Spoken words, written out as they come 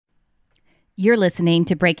You're listening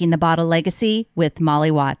to Breaking the Bottle Legacy with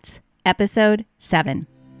Molly Watts, Episode 7.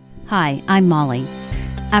 Hi, I'm Molly.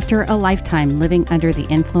 After a lifetime living under the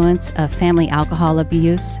influence of family alcohol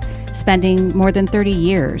abuse, spending more than 30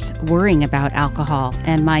 years worrying about alcohol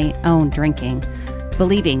and my own drinking,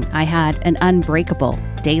 believing I had an unbreakable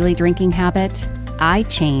daily drinking habit, I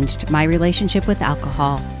changed my relationship with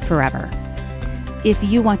alcohol forever. If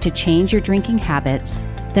you want to change your drinking habits,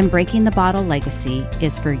 then Breaking the Bottle Legacy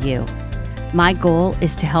is for you. My goal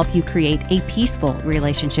is to help you create a peaceful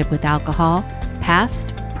relationship with alcohol,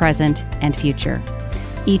 past, present, and future.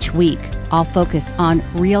 Each week, I'll focus on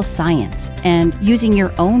real science and using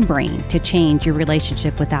your own brain to change your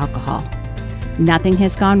relationship with alcohol. Nothing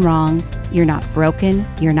has gone wrong. You're not broken.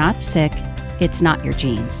 You're not sick. It's not your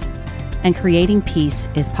genes. And creating peace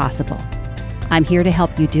is possible. I'm here to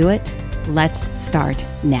help you do it. Let's start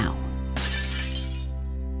now.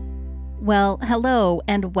 Well, hello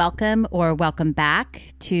and welcome or welcome back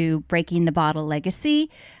to Breaking the Bottle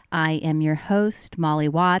Legacy. I am your host, Molly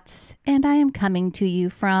Watts, and I am coming to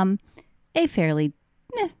you from a fairly,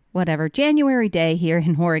 January day here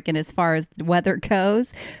in Oregon as far as the weather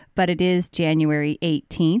goes, but it is January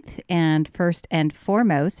 18th, and first and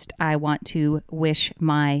foremost, I want to wish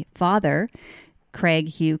my father, Craig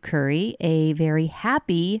Hugh Curry, a very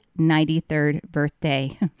happy 93rd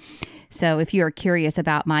birthday. So if you are curious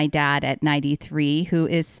about my dad at 93, who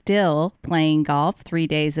is still playing golf 3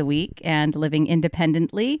 days a week and living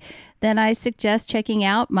independently, then I suggest checking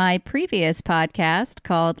out my previous podcast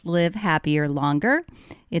called Live Happier Longer.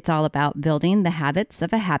 It's all about building the habits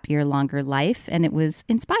of a happier, longer life, and it was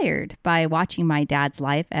inspired by watching my dad's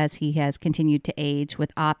life as he has continued to age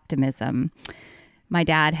with optimism. My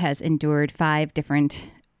dad has endured 5 different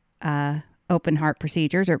open heart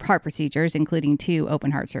procedures, including 2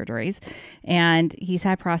 open heart surgeries. And he's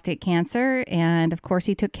had prostate cancer. And of course,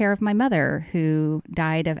 he took care of my mother, who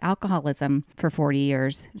died of alcoholism for 40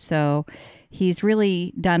 years. So he's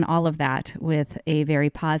really done all of that with a very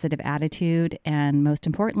positive attitude. And most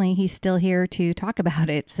importantly, he's still here to talk about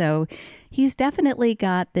it. So he's definitely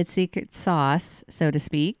got the secret sauce, so to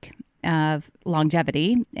speak, of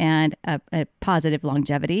longevity and a positive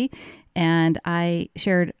longevity. And I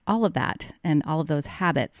shared all of that and all of those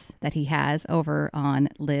habits that he has over on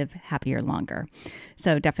Live Happier Longer.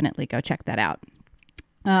 So definitely go check that out.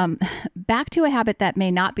 Back to a habit that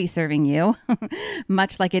may not be serving you,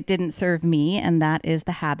 much like it didn't serve me, and that is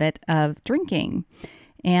the habit of drinking.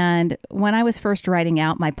 And when I was first writing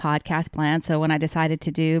out my podcast plan, so when I decided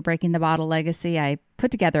to do Breaking the Bottle Legacy, I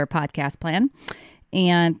put together a podcast plan.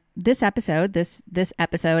 And this episode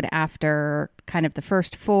after kind of the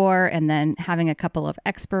first 4 and then having a couple of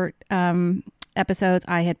expert episodes,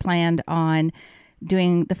 I had planned on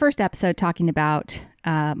doing the first episode talking about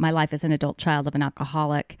my life as an adult child of an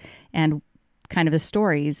alcoholic and kind of the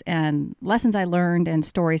stories and lessons I learned and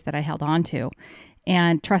stories that I held on to.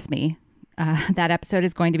 And trust me, that episode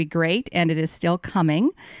is going to be great and it is still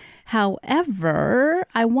coming. However,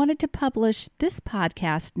 I wanted to publish this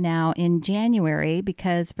podcast now in January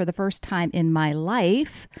because for the first time in my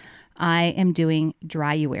life, I am doing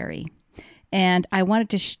Dryuary. And I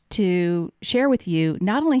wanted to share with you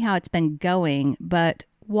not only how it's been going, but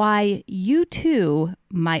why you too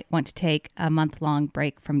might want to take a month-long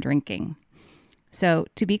break from drinking. So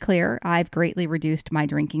to be clear, I've greatly reduced my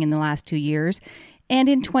drinking in the last 2 years. And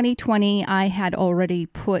in 2020, I had already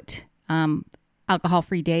put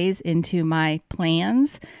alcohol-free days into my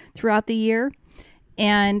plans throughout the year.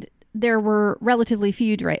 And there were relatively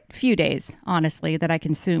few days, honestly, that I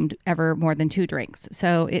consumed ever more than 2 drinks.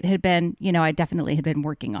 So it had been, I definitely had been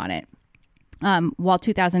working on it. While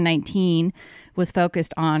 2019 was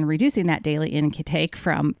focused on reducing that daily intake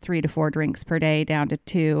from 3 to 4 drinks per day down to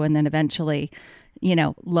 2, and then eventually,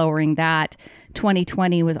 lowering that,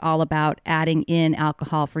 2020 was all about adding in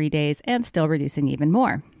alcohol-free days and still reducing even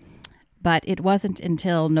more. But it wasn't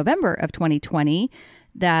until November of 2020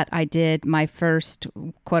 that I did my first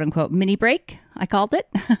quote unquote mini break, I called it,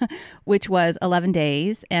 which was 11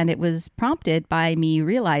 days. And it was prompted by me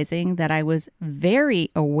realizing that I was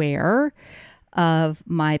very aware of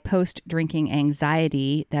my post-drinking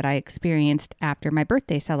anxiety that I experienced after my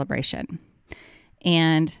birthday celebration.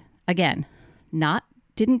 And again,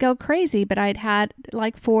 didn't go crazy, but I'd had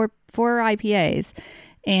like four IPAs.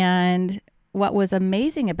 And what was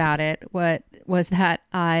amazing about it was that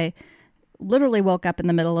I literally woke up in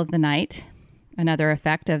the middle of the night, another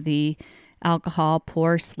effect of the alcohol,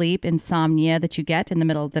 poor sleep, insomnia that you get in the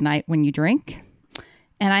middle of the night when you drink.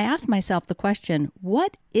 And I asked myself the question,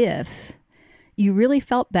 what if you really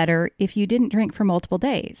felt better if you didn't drink for multiple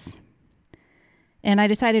days? And I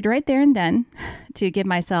decided right there and then to give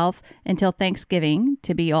myself until Thanksgiving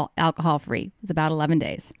to be all alcohol free. It was about 11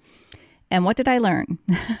 days. And what did I learn?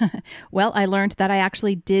 Well, I learned that I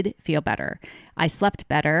actually did feel better. I slept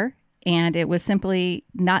better, and it was simply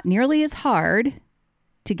not nearly as hard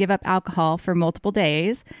to give up alcohol for multiple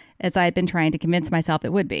days as I had been trying to convince myself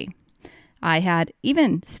it would be. I had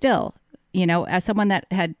even still, as someone that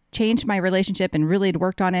had changed my relationship and really had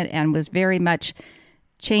worked on it and was very much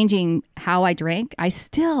changing how I drank, I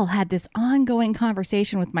still had this ongoing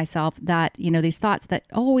conversation with myself that, these thoughts that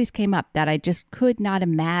always came up that I just could not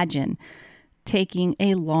imagine taking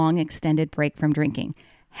a long extended break from drinking.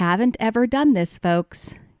 Haven't ever done this,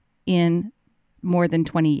 folks, in more than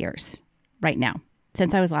 20 years right now,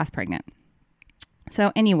 since I was last pregnant.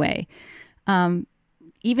 So anyway,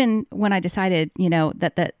 even when I decided,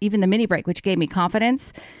 that even the mini break, which gave me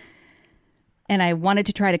confidence, and I wanted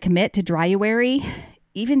to try to commit to Dryuary,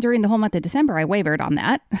 even during the whole month of December, I wavered on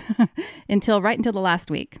that until the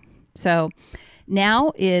last week. So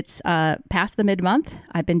now it's past the mid-month.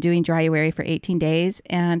 I've been doing Dryuary for 18 days.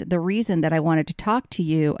 And the reason that I wanted to talk to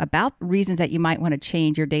you about reasons that you might want to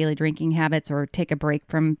change your daily drinking habits or take a break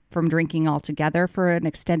from drinking altogether for an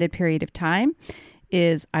extended period of time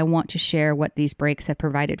is I want to share what these breaks have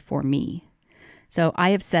provided for me. So I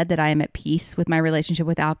have said that I am at peace with my relationship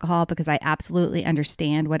with alcohol because I absolutely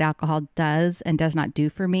understand what alcohol does and does not do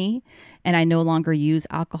for me. And I no longer use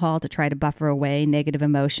alcohol to try to buffer away negative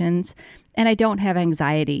emotions. And I don't have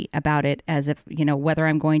anxiety about it as if, whether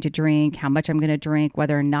I'm going to drink, how much I'm going to drink,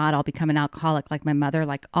 whether or not I'll become an alcoholic like my mother,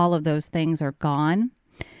 like all of those things are gone.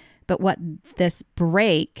 But what this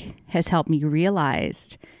break has helped me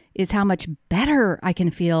realize is how much better I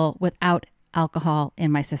can feel without alcohol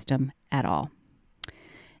in my system at all.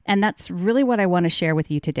 And that's really what I want to share with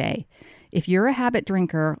you today. If you're a habit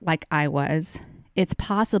drinker like I was, it's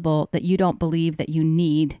possible that you don't believe that you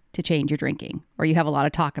need to change your drinking, or you have a lot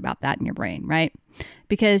of talk about that in your brain, right?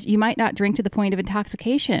 Because you might not drink to the point of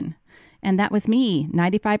intoxication. And that was me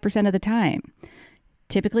 95% of the time.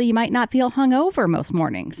 Typically, you might not feel hungover most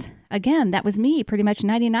mornings. Again, that was me pretty much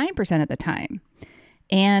 99% of the time.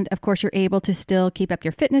 And of course, you're able to still keep up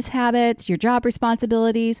your fitness habits, your job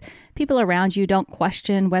responsibilities. People around you don't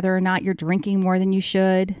question whether or not you're drinking more than you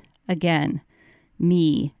should. Again,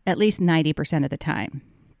 me, at least 90% of the time.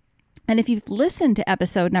 And if you've listened to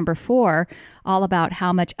episode number 4, all about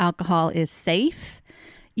how much alcohol is safe,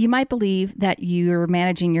 you might believe that you're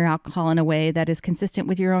managing your alcohol in a way that is consistent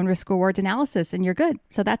with your own risk rewards analysis, and you're good.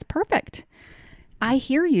 So that's perfect. I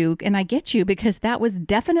hear you and I get you because that was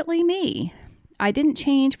definitely me. I didn't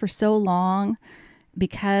change for so long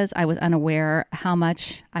because I was unaware how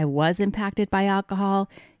much I was impacted by alcohol,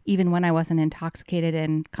 even when I wasn't intoxicated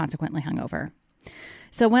and consequently hungover.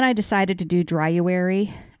 So when I decided to do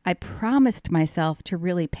Dryuary, I promised myself to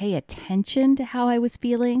really pay attention to how I was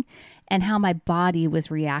feeling and how my body was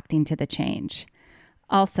reacting to the change.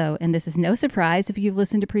 Also, and this is no surprise if you've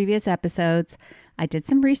listened to previous episodes, I did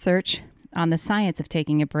some research on the science of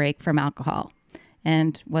taking a break from alcohol.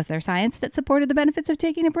 And was there science that supported the benefits of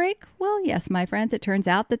taking a break? Well, yes, my friends, it turns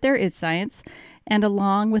out that there is science. And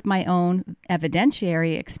along with my own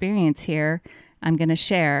evidentiary experience here, I'm going to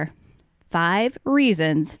share 5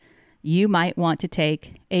 reasons you might want to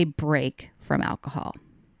take a break from alcohol.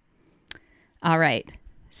 All right.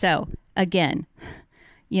 So again,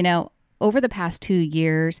 over the past 2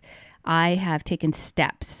 years, I have taken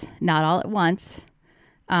steps, not all at once.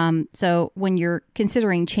 So when you're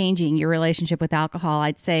considering changing your relationship with alcohol,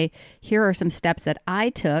 I'd say here are some steps that I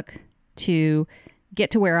took to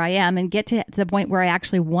get to where I am and get to the point where I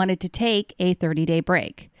actually wanted to take a 30-day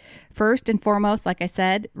break. First and foremost, like I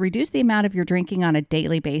said, reduce the amount of your drinking on a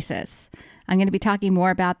daily basis. I'm going to be talking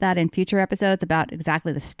more about that in future episodes about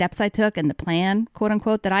exactly the steps I took and the plan, quote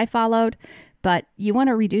unquote, that I followed. But you want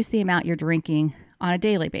to reduce the amount you're drinking on a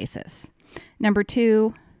daily basis. Number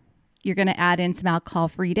 2, you're going to add in some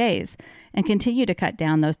alcohol-free days and continue to cut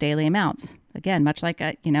down those daily amounts. Again, much like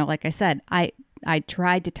I said, I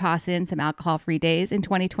tried to toss in some alcohol-free days in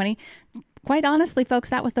 2020. Quite honestly, folks,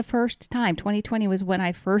 that was the first time. 2020 was when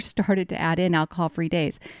I first started to add in alcohol-free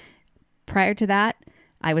days. Prior to that,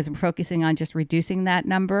 I was focusing on just reducing that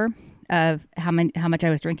number of how much I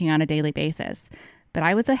was drinking on a daily basis. But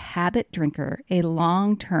I was a habit drinker, a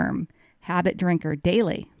long-term habit drinker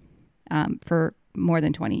daily for more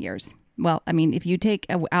than 20 years. Well, I mean, if you take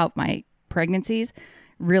out my pregnancies,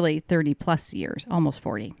 really 30 plus years, almost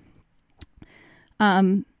 40.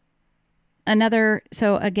 So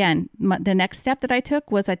again, the next step that I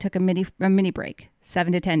took was I took a mini break,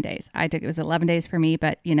 7 to 10 days. It was 11 days for me,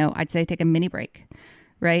 but I'd say take a mini break,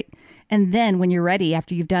 right? And then when you're ready,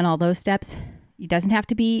 after you've done all those steps, It doesn't have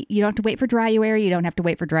to be, you don't have to wait for Dryuary. You don't have to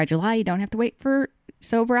wait for Dry July. You don't have to wait for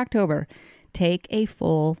Sober October. Take a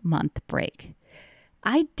full month break.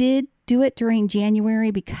 I did do it during January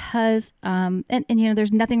because,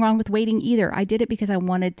 there's nothing wrong with waiting either. I did it because I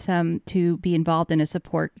wanted to be involved in a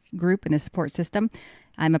support group and a support system.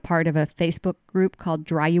 I'm a part of a Facebook group called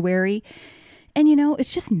Dryuary. And,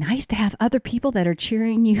 it's just nice to have other people that are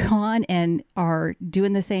cheering you on and are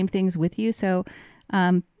doing the same things with you. So,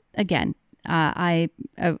 again,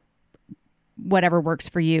 whatever works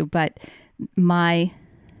for you. But my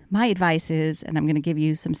advice is, and I'm going to give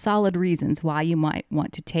you some solid reasons why you might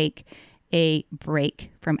want to take a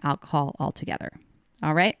break from alcohol altogether.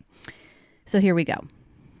 All right. So here we go.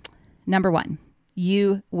 Number 1,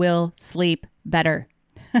 you will sleep better.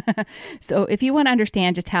 So if you want to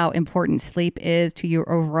understand just how important sleep is to your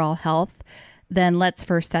overall health, then let's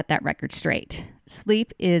first set that record straight.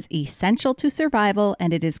 Sleep is essential to survival,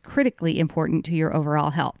 and it is critically important to your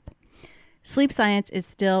overall health. Sleep science is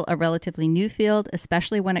still a relatively new field,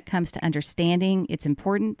 especially when it comes to understanding its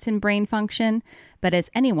importance in brain function. But as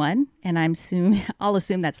anyone, and I'll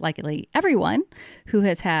assume that's likely everyone who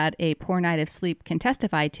has had a poor night of sleep can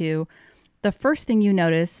testify to, the first thing you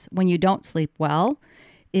notice when you don't sleep well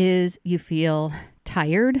is you feel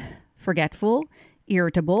tired, forgetful,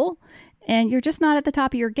 irritable, and you're just not at the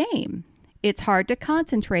top of your game. It's hard to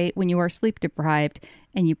concentrate when you are sleep deprived,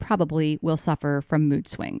 and you probably will suffer from mood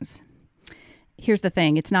swings. Here's the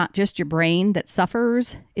thing. It's not just your brain that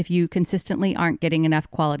suffers if you consistently aren't getting enough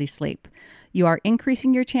quality sleep. You are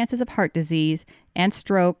increasing your chances of heart disease and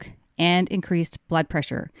stroke and increased blood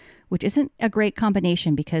pressure, which isn't a great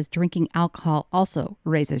combination because drinking alcohol also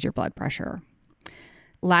raises your blood pressure.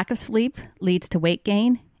 Lack of sleep leads to weight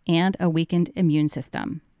gain and a weakened immune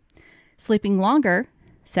system. Sleeping longer,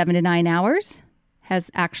 7 to 9 hours,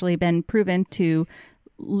 has actually been proven to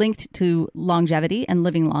linked to longevity and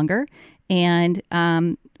living longer. And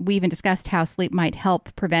we even discussed how sleep might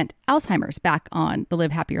help prevent Alzheimer's back on the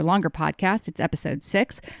Live Happier Longer podcast. It's episode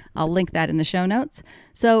 6. I'll link that in the show notes.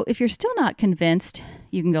 So if you're still not convinced,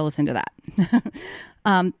 you can go listen to that.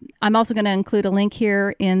 I'm also going to include a link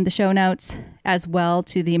here in the show notes as well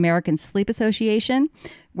to the American Sleep Association,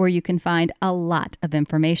 where you can find a lot of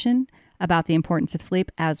information about the importance of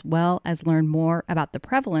sleep, as well as learn more about the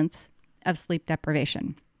prevalence of sleep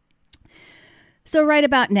deprivation. So right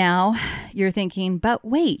about now, you're thinking, but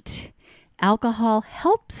wait, alcohol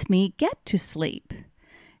helps me get to sleep.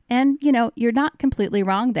 And, you're not completely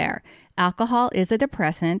wrong there. Alcohol is a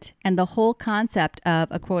depressant, and the whole concept of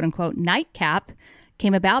a quote-unquote nightcap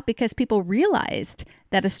came about because people realized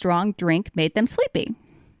that a strong drink made them sleepy.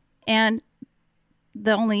 And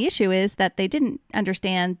the only issue is that they didn't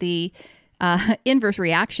understand the inverse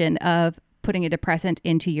reaction of putting a depressant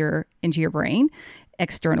into your brain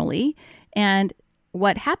externally. And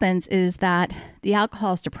what happens is that the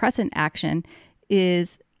alcohol's depressant action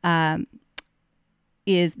is then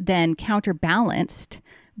counterbalanced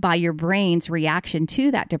by your brain's reaction to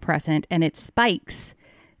that depressant, and it spikes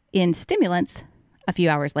in stimulants a few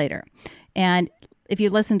hours later. And if you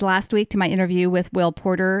listened last week to my interview with Will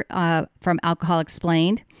Porter from Alcohol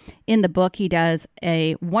Explained, in the book he does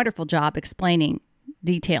a wonderful job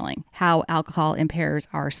detailing how alcohol impairs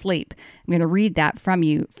our sleep. I'm going to read that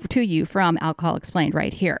to you from Alcohol Explained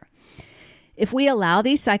right here. If we allow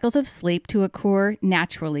these cycles of sleep to occur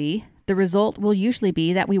naturally, the result will usually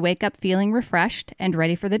be that we wake up feeling refreshed and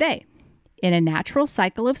ready for the day. In a natural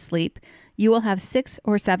cycle of sleep, you will have 6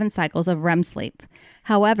 or 7 cycles of REM sleep.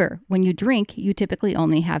 However, when you drink, you typically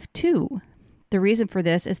only have 2. The reason for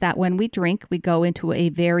this is that when we drink, we go into a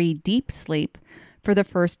very deep sleep for the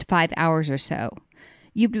first 5 hours or so.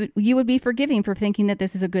 You would be forgiving for thinking that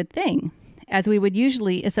this is a good thing, as we would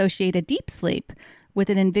usually associate a deep sleep with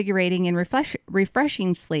an invigorating and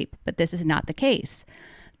refreshing sleep, but this is not the case.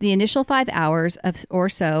 The initial 5 hours or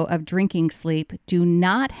so of drinking sleep do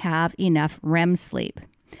not have enough REM sleep.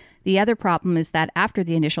 The other problem is that after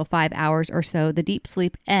the initial 5 hours or so, the deep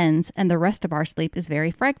sleep ends and the rest of our sleep is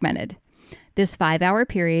very fragmented. This 5-hour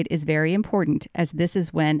period is very important, as this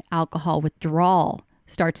is when alcohol withdrawal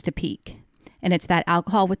starts to peak. And it's that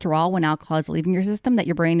alcohol withdrawal, when alcohol is leaving your system, that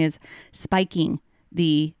your brain is spiking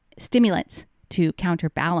the stimulants to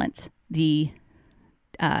counterbalance the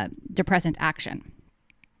depressant action.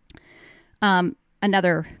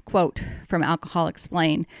 Another quote from Alcohol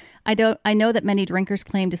Explained. I know that many drinkers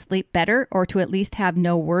claim to sleep better or to at least have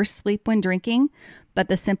no worse sleep when drinking, but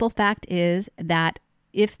the simple fact is that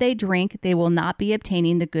if they drink, they will not be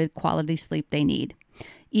obtaining the good quality sleep they need.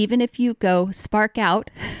 Even if you go spark out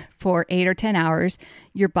for 8 or 10 hours,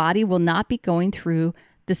 your body will not be going through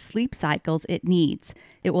the sleep cycles it needs.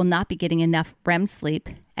 It will not be getting enough REM sleep,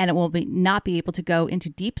 and it will not be able to go into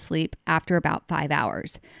deep sleep after about 5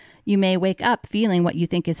 hours. You may wake up feeling what you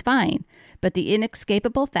think is fine, but the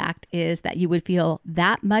inescapable fact is that you would feel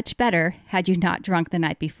that much better had you not drunk the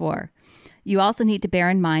night before. You also need to bear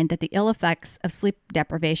in mind that the ill effects of sleep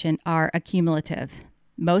deprivation are accumulative.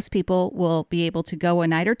 Most people will be able to go a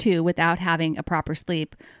night or two without having a proper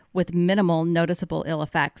sleep with minimal noticeable ill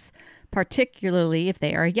effects, particularly if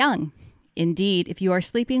they are young. Indeed, if you are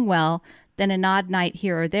sleeping well, then an odd night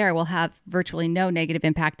here or there will have virtually no negative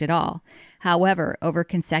impact at all. However, over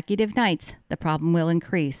consecutive nights, the problem will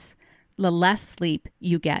increase. The less sleep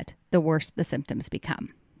you get, the worse the symptoms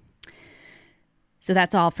become. So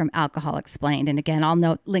that's all from Alcohol Explained. And again,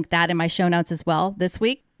 I'll link that in my show notes as well this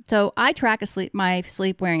week. So I track my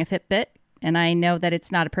sleep wearing a Fitbit, and I know that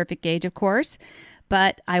it's not a perfect gauge, of course,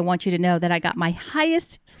 but I want you to know that I got my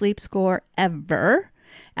highest sleep score ever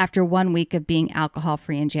after 1 week of being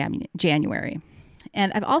alcohol-free in January.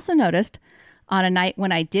 And I've also noticed on a night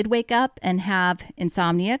when I did wake up and have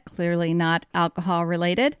insomnia, clearly not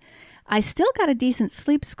alcohol-related, I still got a decent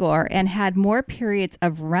sleep score and had more periods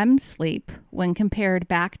of REM sleep when compared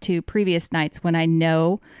back to previous nights when I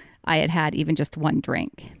know I had had even just one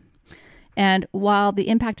drink. And while the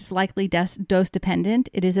impact is likely dose dependent,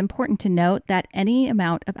 it is important to note that any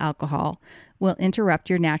amount of alcohol will interrupt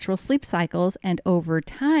your natural sleep cycles, and over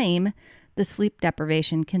time, the sleep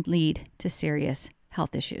deprivation can lead to serious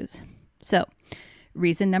health issues. So,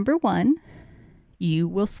 reason number 1, you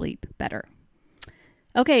will sleep better.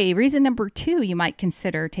 Okay, reason number 2 you might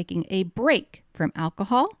consider taking a break from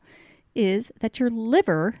alcohol is that your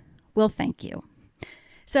liver will thank you.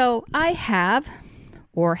 So I have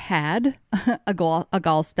or had a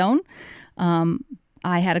gallstone.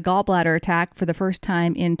 I had a gallbladder attack for the first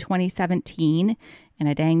time in 2017, and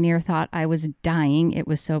I dang near thought I was dying. It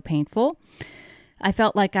was so painful. I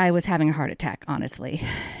felt like I was having a heart attack, honestly.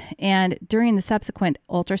 And during the subsequent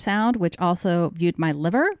ultrasound, which also viewed my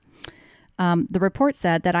liver, the report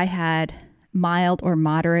said that I had mild or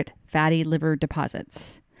moderate fatty liver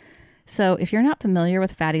deposits. So if you're not familiar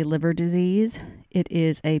with fatty liver disease, it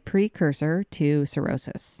is a precursor to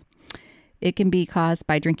cirrhosis. It can be caused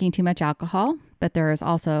by drinking too much alcohol, but there is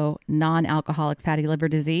also non-alcoholic fatty liver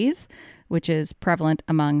disease, which is prevalent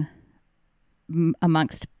amongst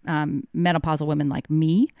menopausal women like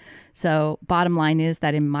me. So bottom line is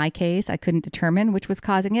that in my case, I couldn't determine which was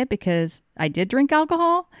causing it because I did drink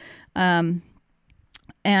alcohol.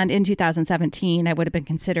 And in 2017, I would have been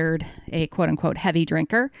considered a quote unquote heavy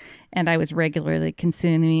drinker, and I was regularly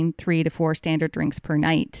consuming 3 to 4 standard drinks per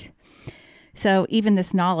night. So even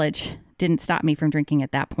this knowledge didn't stop me from drinking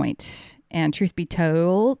at that point. And truth be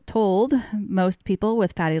told, most people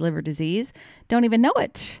with fatty liver disease don't even know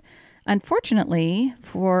it. Unfortunately,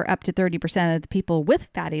 for up to 30% of the people with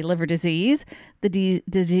fatty liver disease, the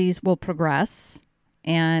disease will progress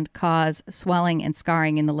and cause swelling and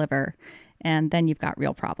scarring in the liver. And then you've got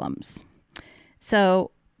real problems. So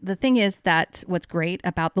the thing is that what's great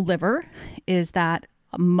about the liver is that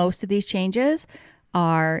most of these changes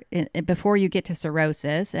are before you get to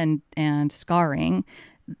cirrhosis and scarring.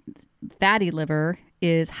 Fatty liver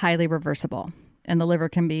is highly reversible, and the liver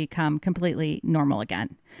can become completely normal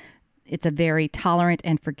again. It's a very tolerant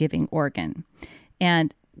and forgiving organ.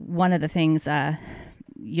 And one of the things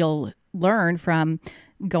you'll learn from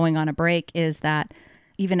going on a break is that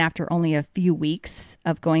even after only a few weeks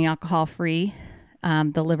of going alcohol-free,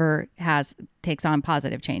 the liver takes on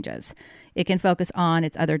positive changes. It can focus on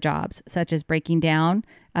its other jobs, such as breaking down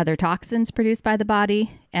other toxins produced by the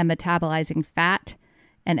body and metabolizing fat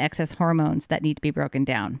and excess hormones that need to be broken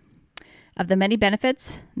down. Of the many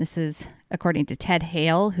benefits, this is according to Ted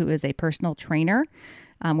Hale, who is a personal trainer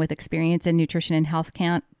with experience in nutrition and health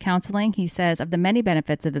counseling. He says, of the many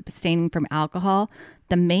benefits of abstaining from alcohol,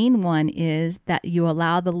 the main one is that you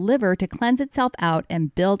allow the liver to cleanse itself out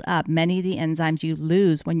and build up many of the enzymes you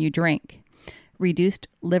lose when you drink. Reduced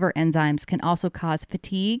liver enzymes can also cause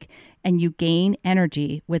fatigue, and you gain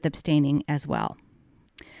energy with abstaining as well.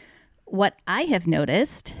 What I have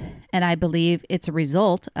noticed, and I believe it's a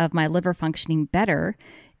result of my liver functioning better,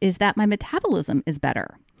 is that my metabolism is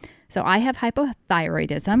better. So I have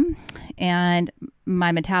hypothyroidism, and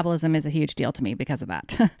my metabolism is a huge deal to me because of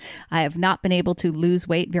that. I have not been able to lose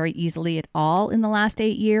weight very easily at all in the last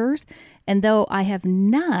 8 years. And though I have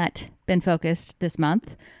not been focused this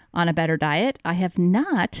month on a better diet, I have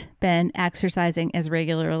not been exercising as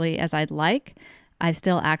regularly as I'd like, I've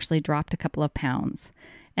still actually dropped a couple of pounds.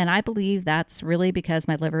 And I believe that's really because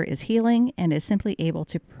my liver is healing and is simply able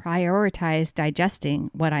to prioritize digesting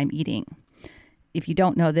what I'm eating. if you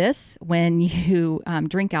don't know this, when you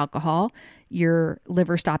drink alcohol, your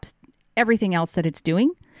liver stops everything else that it's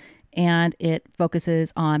doing, and it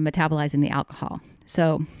focuses on metabolizing the alcohol.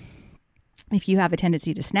 So if you have a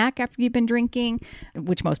tendency to snack after you've been drinking,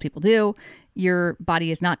 which most people do, your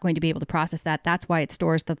body is not going to be able to process that. That's why it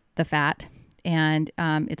stores the fat. And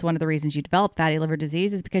it's one of the reasons you develop fatty liver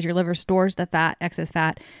disease is because your liver stores the fat, excess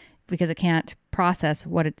fat, because it can't process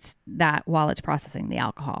while it's processing the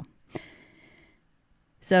alcohol.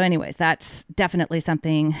 So anyways, that's definitely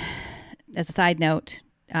something, as a side note,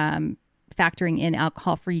 factoring in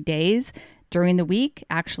alcohol-free days during the week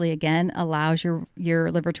actually, again, allows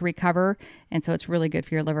your liver to recover. And so it's really good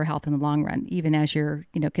for your liver health in the long run. Even as you're,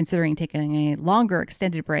 considering taking a longer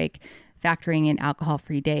extended break, factoring in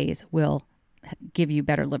alcohol-free days will give you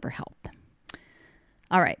better liver health.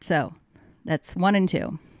 All right, so that's 1 and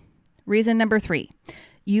 2. Reason number 3,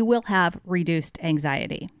 you will have reduced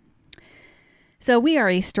anxiety. So we are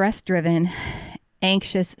a stress-driven,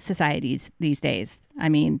 anxious society these days. I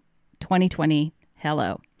mean, 2020,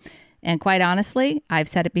 hello. And quite honestly, I've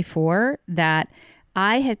said it before that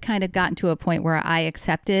I had kind of gotten to a point where I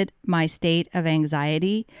accepted my state of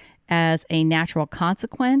anxiety as a natural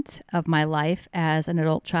consequence of my life as an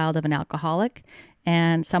adult child of an alcoholic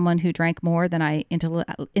and someone who drank more than I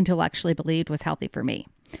intellectually believed was healthy for me.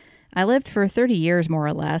 I lived for 30 years, more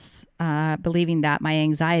or less, believing that my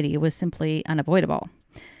anxiety was simply unavoidable.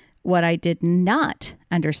 What I did not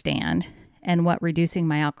understand, and what reducing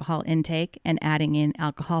my alcohol intake and adding in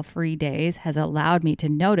alcohol-free days has allowed me to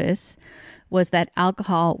notice, was that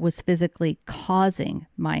alcohol was physically causing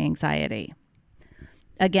my anxiety.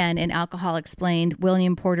 Again, in Alcohol Explained,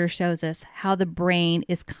 William Porter shows us how the brain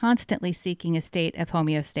is constantly seeking a state of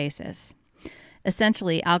homeostasis.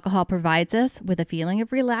 Essentially, alcohol provides us with a feeling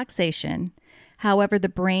of relaxation. However, the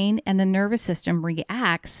brain and the nervous system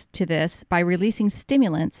reacts to this by releasing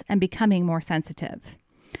stimulants and becoming more sensitive,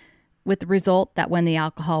 with the result that when the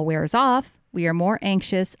alcohol wears off, we are more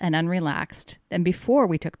anxious and unrelaxed than before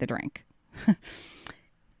we took the drink.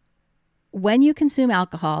 When you consume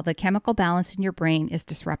alcohol, the chemical balance in your brain is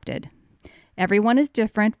disrupted. Everyone is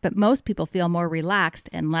different, but most people feel more relaxed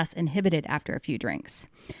and less inhibited after a few drinks.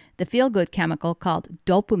 The feel-good chemical called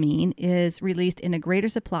dopamine is released in a greater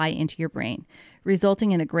supply into your brain,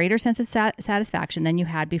 resulting in a greater sense of satisfaction than you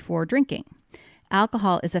had before drinking.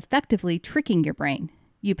 Alcohol is effectively tricking your brain.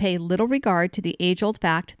 You pay little regard to the age-old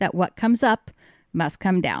fact that what comes up must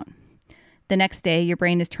come down. The next day, your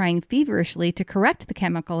brain is trying feverishly to correct the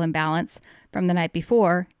chemical imbalance from the night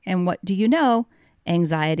before, and what do you know?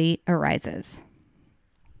 Anxiety arises.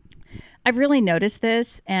 I've really noticed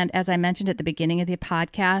this, and as I mentioned at the beginning of the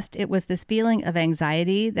podcast, it was this feeling of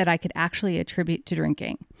anxiety that I could actually attribute to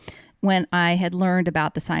drinking. When I had learned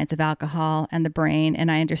about the science of alcohol and the brain,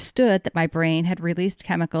 and I understood that my brain had released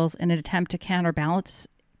chemicals in an attempt to counterbalance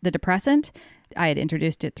the depressant, I had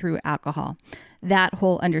introduced it through alcohol. That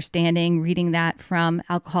whole understanding, reading that from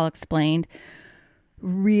Alcohol Explained,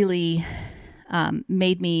 really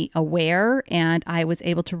made me aware, and I was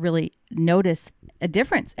able to really notice a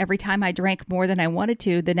difference. Every time I drank more than I wanted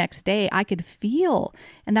to, the next day I could feel,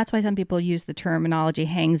 and that's why some people use the terminology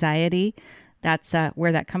hangxiety. That's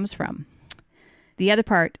where that comes from. The other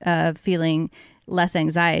part of feeling less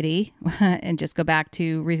anxiety, and just go back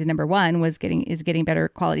to reason number 1, is getting better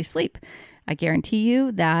quality sleep. I guarantee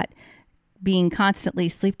you that being constantly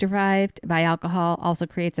sleep deprived by alcohol also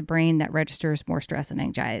creates a brain that registers more stress and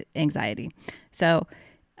anxiety. So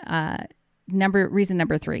reason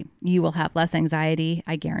number 3, you will have less anxiety.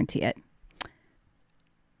 I guarantee it.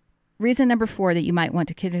 Reason number 4 that you might want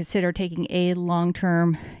to consider taking a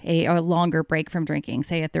longer break from drinking,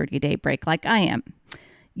 say a 30-day break like I am.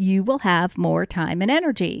 You will have more time and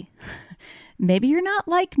energy. Maybe you're not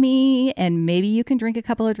like me, and maybe you can drink a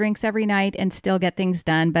couple of drinks every night and still get things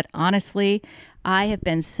done. But honestly, I have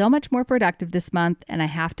been so much more productive this month, and I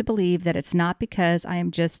have to believe that it's not because I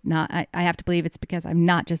have to believe it's because I'm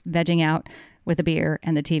not just vegging out with a beer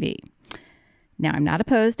and the TV. Now, I'm not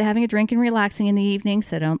opposed to having a drink and relaxing in the evening,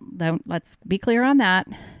 so don't let's be clear on that,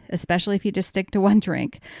 especially if you just stick to one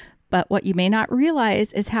drink. But what you may not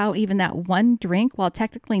realize is how even that one drink, while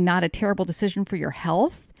technically not a terrible decision for your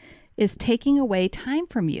health, is taking away time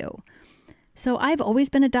from you. So I've always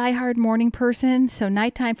been a diehard morning person, so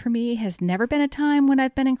nighttime for me has never been a time when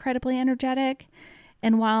I've been incredibly energetic.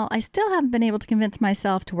 And while I still haven't been able to convince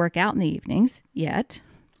myself to work out in the evenings yet,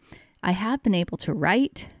 I have been able to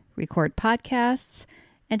write, record podcasts,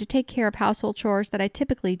 and to take care of household chores that I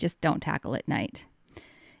typically just don't tackle at night.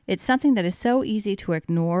 It's something that is so easy to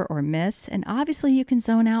ignore or miss, and obviously you can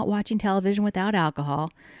zone out watching television without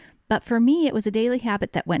alcohol. But for me, it was a daily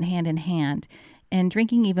habit that went hand in hand. and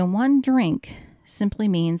drinking even one drink simply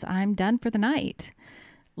means I'm done for the night.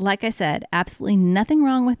 Like I said, absolutely nothing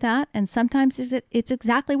wrong with that, and sometimes it's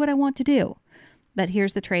exactly what I want to do. But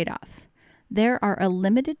here's the trade-off. There are a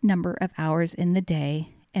limited number of hours in the day,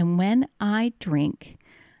 and when I drink,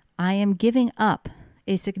 I am giving up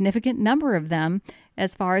a significant number of them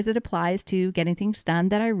as far as it applies to getting things done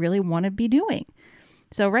that I really want to be doing.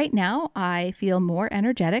 So right now, I feel more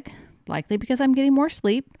energetic, likely because I'm getting more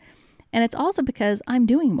sleep, and it's also because I'm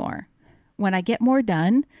doing more. When I get more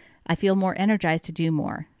done, I feel more energized to do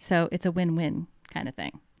more. So it's a win-win kind of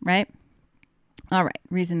thing, right? All right,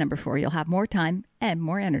 reason number 4, you'll have more time and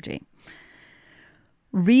more energy.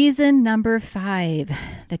 Reason number 5,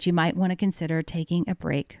 that you might want to consider taking a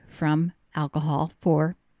break from alcohol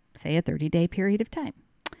for, say, a 30-day period of time.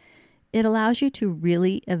 It allows you to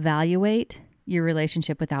really evaluate your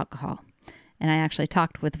relationship with alcohol. And I actually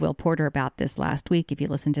talked with Will Porter about this last week, if you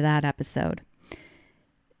listened to that episode.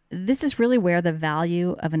 This is really where the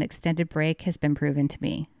value of an extended break has been proven to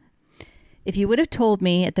me. If you would have told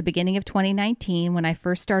me at the beginning of 2019, when I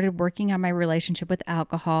first started working on my relationship with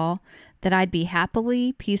alcohol, that I'd be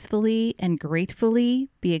happily, peacefully, and gratefully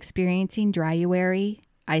be experiencing Dryuary,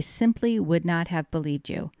 I simply would not have believed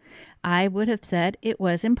you. I would have said it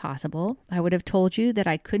was impossible. I would have told you that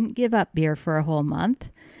I couldn't give up beer for a whole month.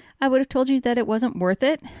 I would have told you that it wasn't worth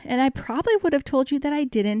it. And I probably would have told you that I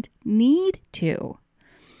didn't need to.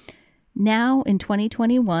 Now in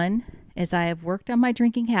 2021, as I have worked on my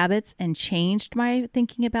drinking habits and changed my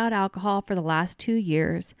thinking about alcohol for the last 2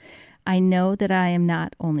 years, I know that I am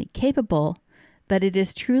not only capable, but it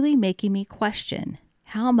is truly making me question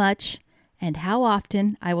how much and how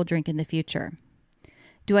often I will drink in the future.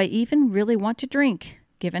 Do I even really want to drink,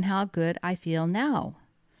 given how good I feel now?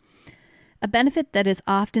 A benefit that is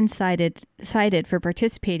often cited for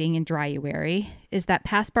participating in Dryuary is that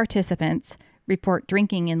past participants report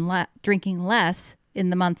drinking less in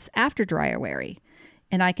the months after Dryuary,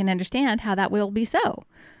 and I can understand how that will be so.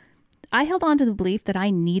 I held on to the belief that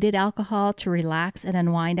I needed alcohol to relax and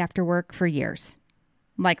unwind after work for years,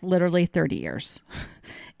 like literally 30 years,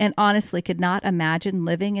 and honestly could not imagine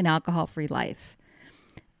living an alcohol-free life.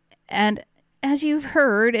 And as you've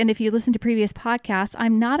heard, and if you listen to previous podcasts,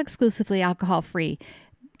 I'm not exclusively alcohol-free,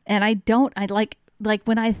 and I like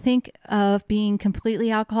when I think of being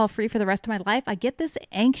completely alcohol-free for the rest of my life, I get this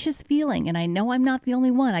anxious feeling, and I know I'm not the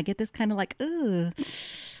only one. I get this kind of like, ugh,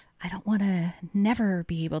 I don't want to never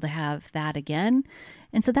be able to have that again.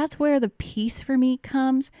 And so that's where the peace for me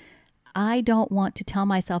comes. I don't want to tell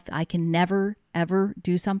myself I can never, ever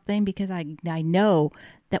do something because I know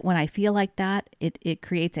that when I feel like that, it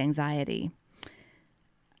creates anxiety.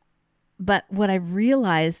 But what I've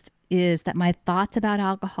realized is that my thoughts about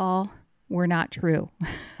alcohol were not true.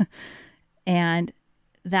 And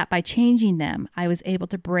that by changing them, I was able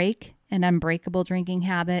to break an unbreakable drinking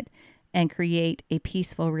habit and create a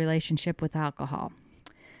peaceful relationship with alcohol.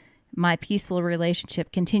 My peaceful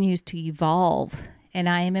relationship continues to evolve, and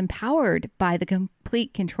I am empowered by the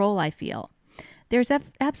complete control I feel. There's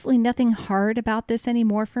absolutely nothing hard about this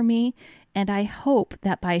anymore for me, and I hope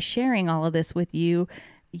that by sharing all of this with you,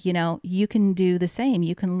 you can do the same.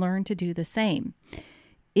 You can learn to do the same.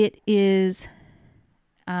 It is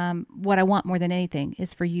what I want more than anything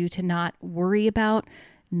is for you to not worry about,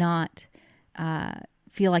 not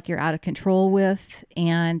feel like you're out of control with,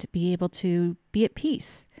 and be able to be at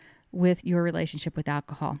peace with your relationship with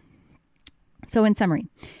alcohol. So in summary,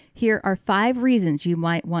 here are 5 reasons you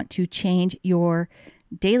might want to change your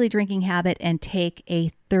daily drinking habit and take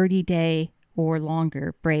a 30-day or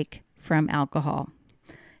longer break from alcohol.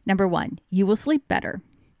 Number 1, you will sleep better.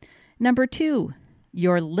 Number 2,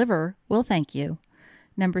 your liver will thank you.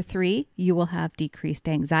 Number 3, you will have decreased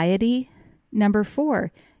anxiety. Number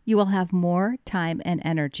 4, you will have more time and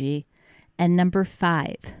energy. And number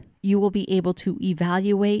 5, you will be able to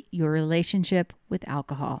evaluate your relationship with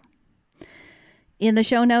alcohol. In the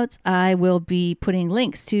show notes, I will be putting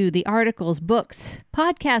links to the articles, books,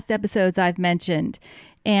 podcast episodes I've mentioned,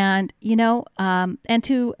 and to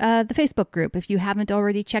the Facebook group. If you haven't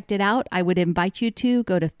already checked it out, I would invite you to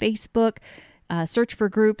go to Facebook, search for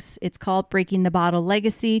groups. It's called Breaking the Bottle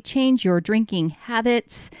Legacy. Change your drinking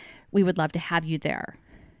habits. We would love to have you there.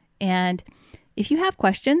 And if you have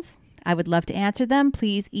questions, I would love to answer them.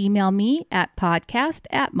 Please email me at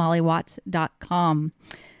podcast@mollywatts.com.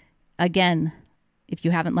 Again, if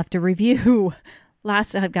you haven't left a review,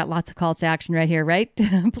 I've got lots of calls to action right here, right?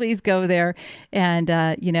 Please go there and,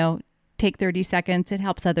 take 30 seconds. It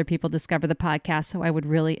helps other people discover the podcast, so I would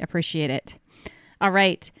really appreciate it. All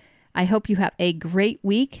right. I hope you have a great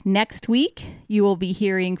week. Next week, you will be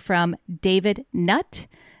hearing from David Nutt,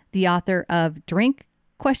 the author of Drink?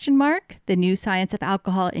 The New Science of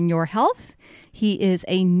Alcohol in Your Health. He is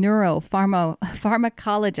a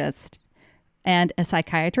neuropharmacologist and a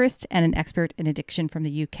psychiatrist and an expert in addiction from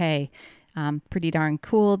the UK. Pretty darn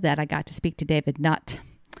cool that I got to speak to David Nutt.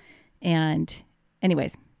 And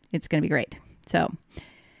anyways, it's going to be great. So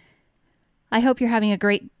I hope you're having a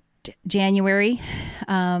great January.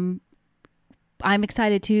 I'm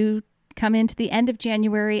excited to come into the end of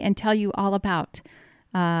January and tell you all about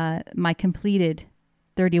my completed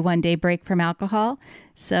 31-day break from alcohol.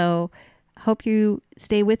 So hope you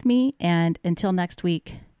stay with me. And until next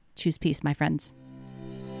week, choose peace, my friends.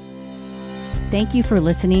 Thank you for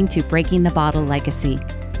listening to Breaking the Bottle Legacy.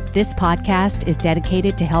 This podcast is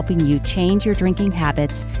dedicated to helping you change your drinking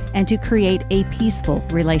habits and to create a peaceful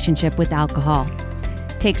relationship with alcohol.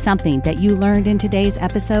 Take something that you learned in today's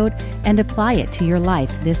episode and apply it to your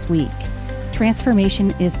life this week.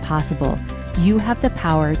 Transformation is possible. You have the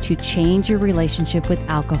power to change your relationship with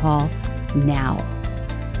alcohol now.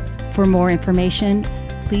 For more information,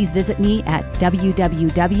 please visit me at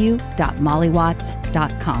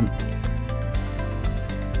www.mollywatts.com.